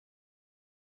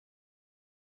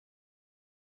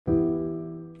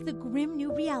It's a grim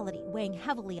new reality weighing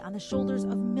heavily on the shoulders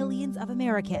of millions of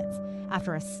Americans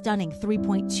after a stunning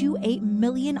 3.28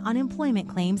 million unemployment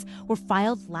claims were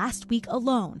filed last week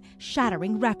alone,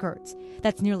 shattering records.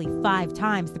 That's nearly 5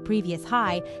 times the previous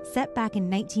high set back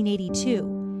in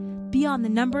 1982. Beyond the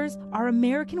numbers are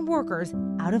American workers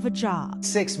out of a job.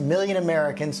 6 million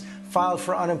Americans filed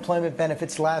for unemployment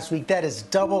benefits last week. That is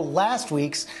double last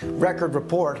week's record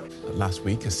report. Last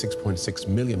week, 6.6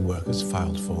 million workers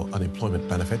filed for unemployment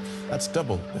benefit. That's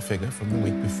double the figure from the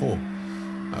week before.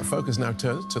 Focus now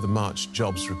turns to the March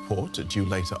jobs report due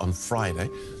later on Friday.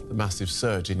 The massive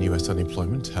surge in U.S.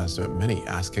 unemployment has many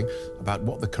asking about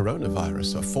what the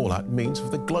coronavirus fallout means for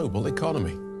the global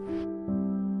economy.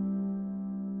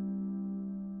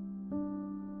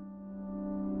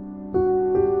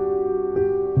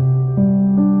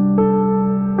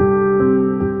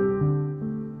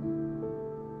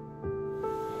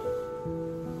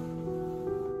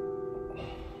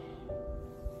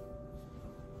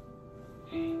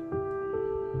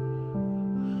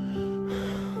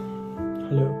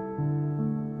 Hello.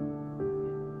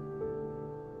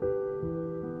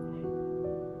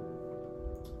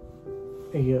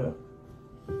 Yeah,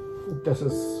 this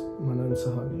is Manan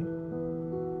Sahni.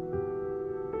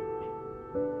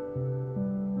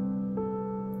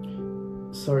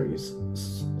 Sorry.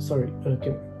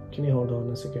 Can you hold on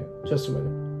a second? Just a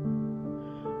minute.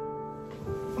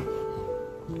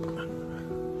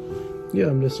 Yeah,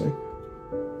 I'm listening.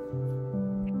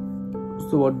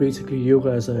 So what basically you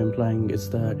guys are implying is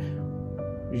that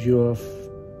you're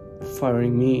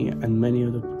firing me and many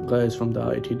other guys from the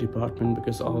IT department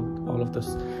because all of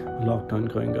this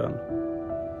lockdown going on.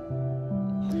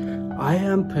 I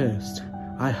am pissed.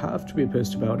 I have to be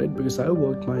pissed about it because I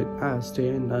worked my ass day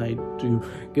and night to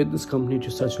get this company to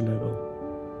such a level.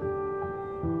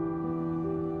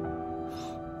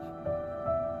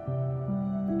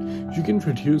 You can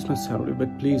reduce my salary,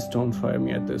 but please don't fire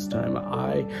me at this time.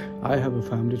 I have a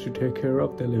family to take care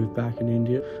of. They live back in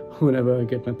India. Whenever I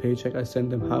get my paycheck, I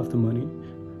send them half the money.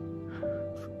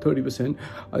 30%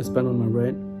 I spend on my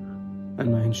rent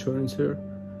and my insurance here.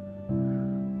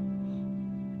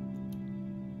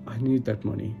 I need that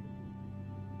money.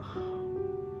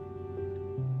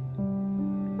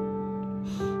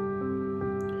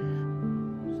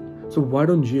 So why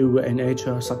don't you and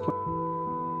HR suck my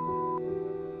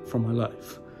from my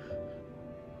life?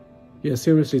 Yeah,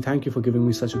 seriously, thank you for giving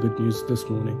me such a good news this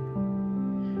morning.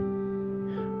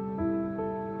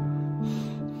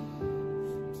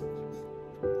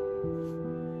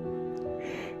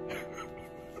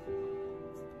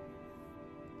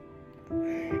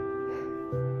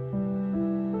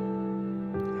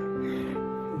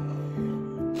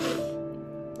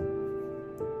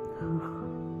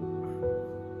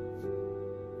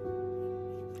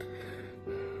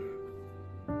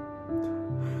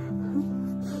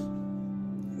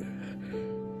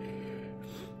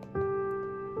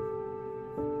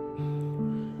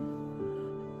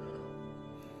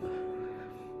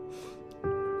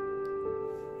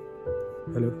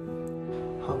 Hello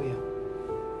हाँ भैया,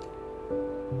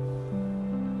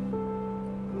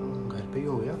 घर पे ही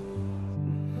हो गया?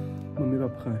 Mummy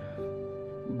papa कहाँ है?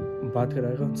 बात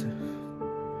कराएगा उनसे?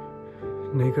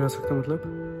 नहीं करा सकता मतलब?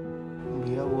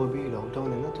 भैया वो अभी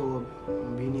लॉकडाउन है ना, तो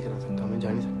अभी नहीं करा सकता, मैं जा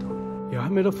नहीं सकता। यार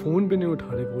मेरा फोन भी नहीं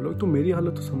उठा रहे वो लोग, तो मेरी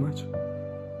हालत तो समझ।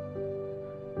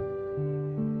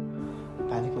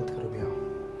 पैनिक मत करो भैया,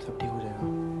 सब ठीक हो जाएगा।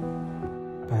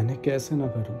 पैनिक कैसे ना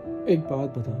करूं? एक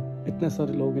बात बता, इतने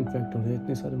सारे लोग इन्फेक्ट हो रहे हैं,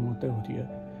 इतनी सारी मौतें हो रही है,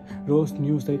 रोज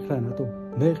न्यूज देख रहा है ना? तो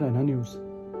देख रहा है ना न्यूज,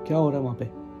 क्या हो रहा है वहां पे?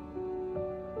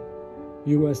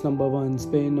 US number 1,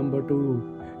 Spain number 2,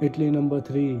 Italy number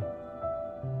 3,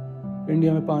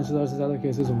 India में 5000 से ज्यादा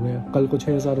केसेस हो गए हैं, कल को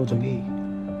 6000 हो जाएंगे।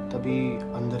 तभी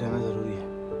अंदर रहना जरूरी है।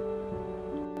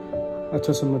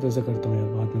 अच्छा सुन, मैं ऐसे करता हूँ यार,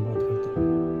 बाद में बात करता हूँ।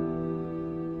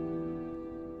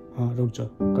 हाँ रुक जा,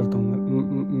 करता हूँ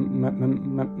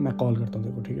मैं कॉल करता हूँ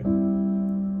देखो, ठीक है?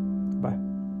 बाय।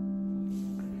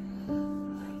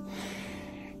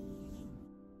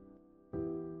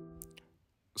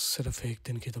 सिर्फ एक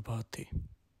दिन की तो बात थी।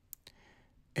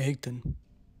 एक दिन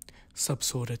सब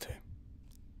सो रहे थे,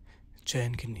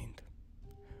 चैन की नींद।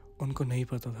 उनको नहीं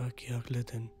पता था कि अगले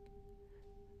दिन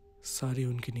सारी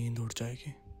उनकी नींद उड़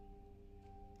जाएगी।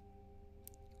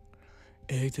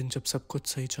 एक दिन जब सब कुछ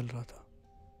सही चल रहा था,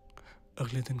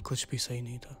 अगले दिन कुछ भी सही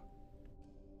नहीं था।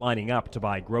 Lining up to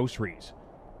buy groceries.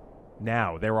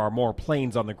 Now there are more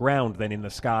planes on the ground than in the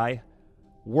sky.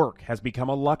 Work has become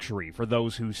a luxury for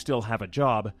those who still have a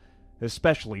job,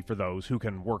 especially for those who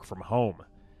can work from home.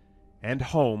 And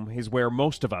home is where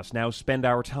most of us now spend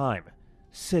our time,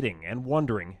 sitting and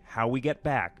wondering how we get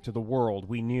back to the world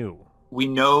we knew. We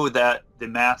know that the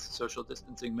mass social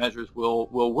distancing measures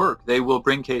will work. They will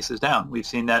bring cases down. We've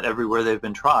seen that everywhere they've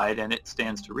been tried, and it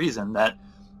stands to reason that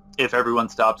if everyone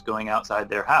stops going outside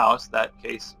their house, that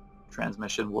case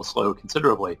transmission will slow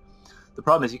considerably. The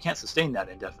problem is you can't sustain that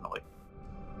indefinitely.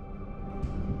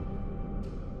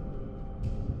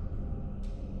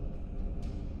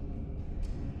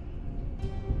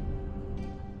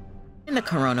 In the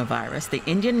coronavirus, the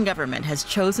Indian government has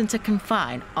chosen to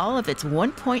confine all of its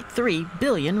 1.3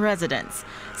 billion residents.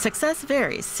 Success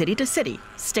varies city to city,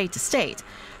 state to state.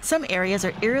 Some areas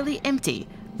are eerily empty,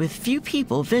 with few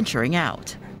people venturing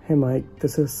out. Hey Mike,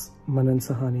 this is Manan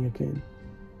Sahni again.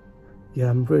 Yeah,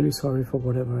 I'm really sorry for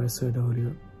whatever I said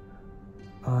earlier.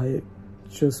 I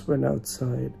just went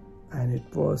outside and it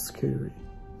was scary.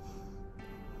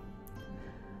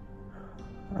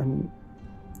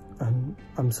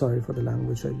 I'm sorry for the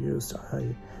language I used.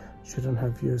 I shouldn't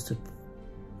have used it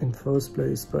in first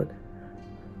place, but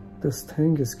this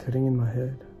thing is getting in my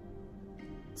head.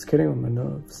 It's getting on my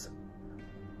nerves.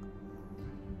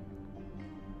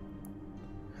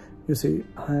 You see,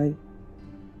 I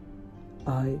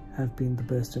have been the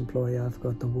best employee. I've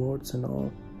got the awards and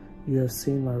all. You have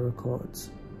seen my records.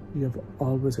 You have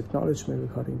always acknowledged me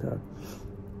regarding that.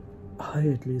 I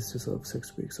at least deserve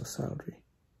 6 weeks of salary.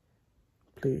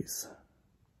 Please.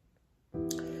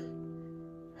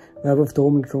 Vaibhav, 2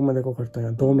 minute room में देखो करता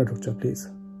है. 2 minute रुक जा, please.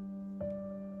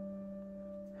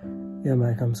 Yeah,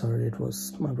 Mike, I'm sorry. It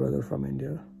was my brother from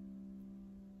India.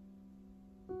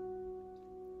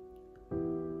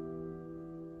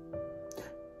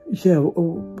 Yeah,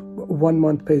 1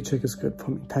 month paycheck is good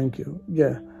for me. Thank you.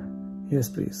 Yeah. Yes,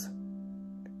 please.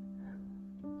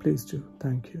 Please do.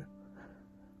 Thank you.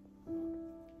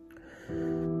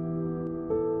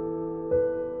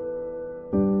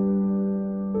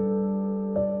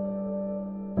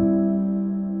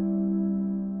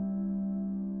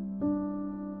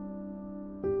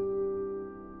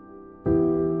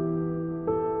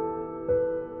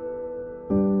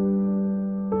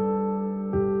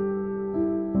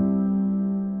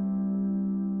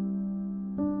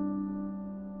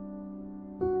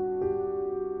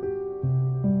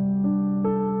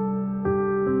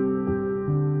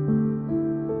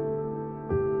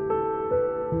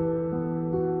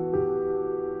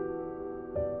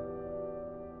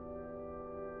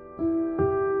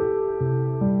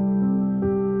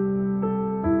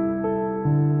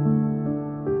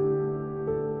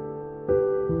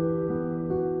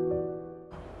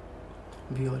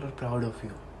 We all are proud of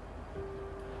you.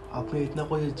 आपने इतना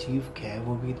कुछ achieve किया है,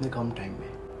 वो भी इतने कम time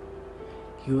में.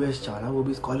 US जाना, वो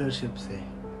भी स्कॉलरशिप से,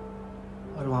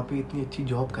 और वहाँ पे इतनी अच्छी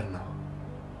जॉब करना.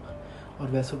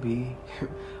 और वैसे भी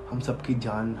हम सबकी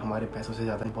जान हमारे पैसों से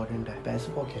ज़्यादा इम्पोर्टेंट है.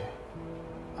 पैसों को क्या है,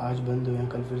 आज बंद हो या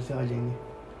कल फिर से आ जाएंगे.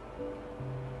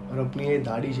 और अपनी ये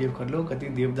दाढ़ी शेव कर लो, कति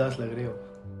देवदास लग रहे हो.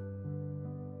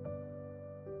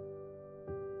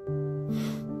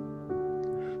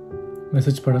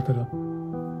 मैसेज पढ़ा तेरा,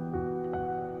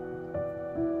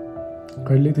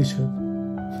 कर ली थी शायद.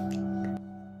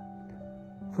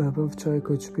 वैभव, चाहे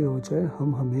कुछ भी हो जाए,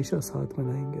 हम हमेशा साथ में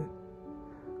रहेंगे.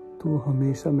 तू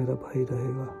हमेशा मेरा भाई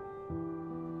रहेगा.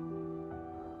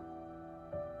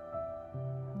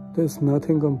 There's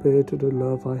nothing compared to the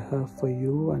love I have for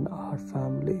you and our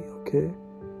family, okay?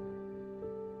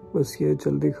 बस ये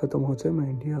जल्दी खत्म हो जाए, मैं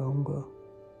इंडिया आऊंगा.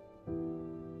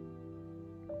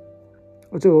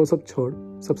 अच्छा वो सब छोड़,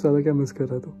 सबसे ज्यादा क्या मिस कर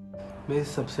रहा तू? मैं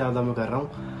सबसे ज़्यादा मैं कर रहा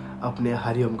हूँ अपने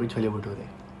हरिओम के छोले भटूरे.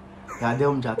 याद है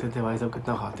हम जाते थे भाई साहब,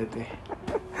 कितना खाते थे.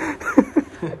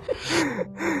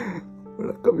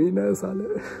 बड़ा कमीना है साले.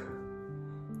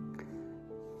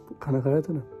 खाना खाया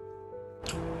था ना?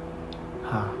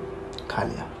 हाँ, खा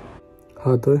लिया.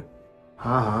 हाँ तो है?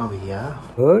 हाँ भैया.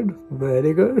 Good,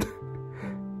 very good.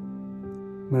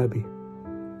 मैं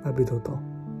भी धोता हूँ.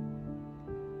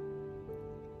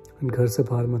 घर से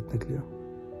बाहर मत निकलियो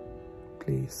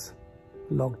प्लीज,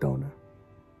 लॉकडाउन है.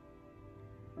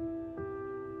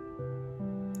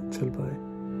 चल बाय.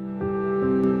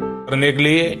 करने के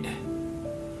लिए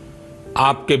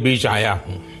आपके बीच आया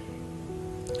हूं.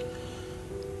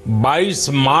 22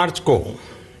 मार्च को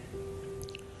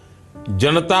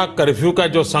जनता कर्फ्यू का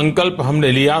जो संकल्प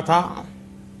हमने लिया था,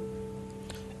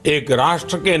 एक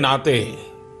राष्ट्र के नाते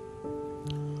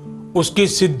उसकी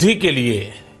सिद्धि के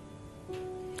लिए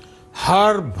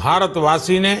हर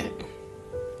भारतवासी ने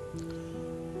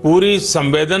पूरी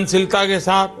संवेदनशीलता के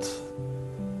साथ,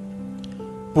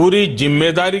 पूरी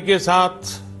जिम्मेदारी के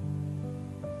साथ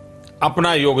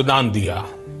अपना योगदान दिया.